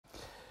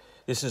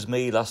This is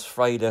me last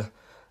Friday,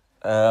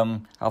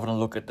 having a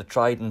look at the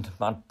Trident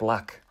Matte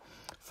Black.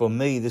 For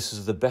me, this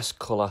is the best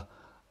colour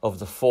of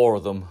the four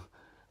of them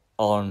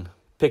on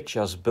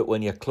pictures, but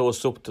when you're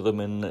close up to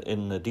them in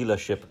the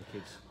dealership,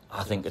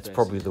 I think it's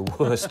probably the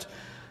worst,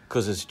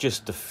 because it's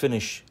just the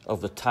finish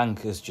of the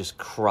tank is just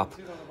crap.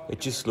 It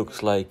just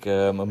looks like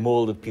a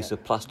moulded piece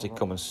of plastic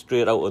coming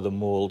straight out of the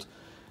mould,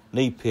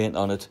 knee paint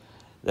on it,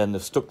 then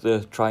they've stuck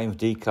the Triumph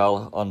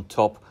decal on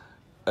top,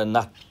 and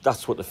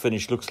that's what the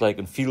finish looks like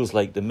and feels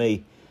like to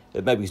me.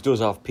 It maybe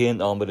does have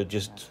paint on, but it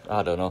just,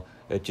 I don't know,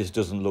 it just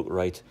doesn't look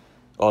right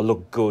or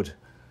look good.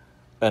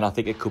 And I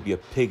think it could be a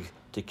pig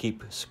to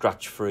keep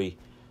scratch free.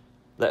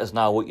 Let us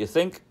know what you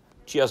think.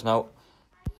 Cheers now.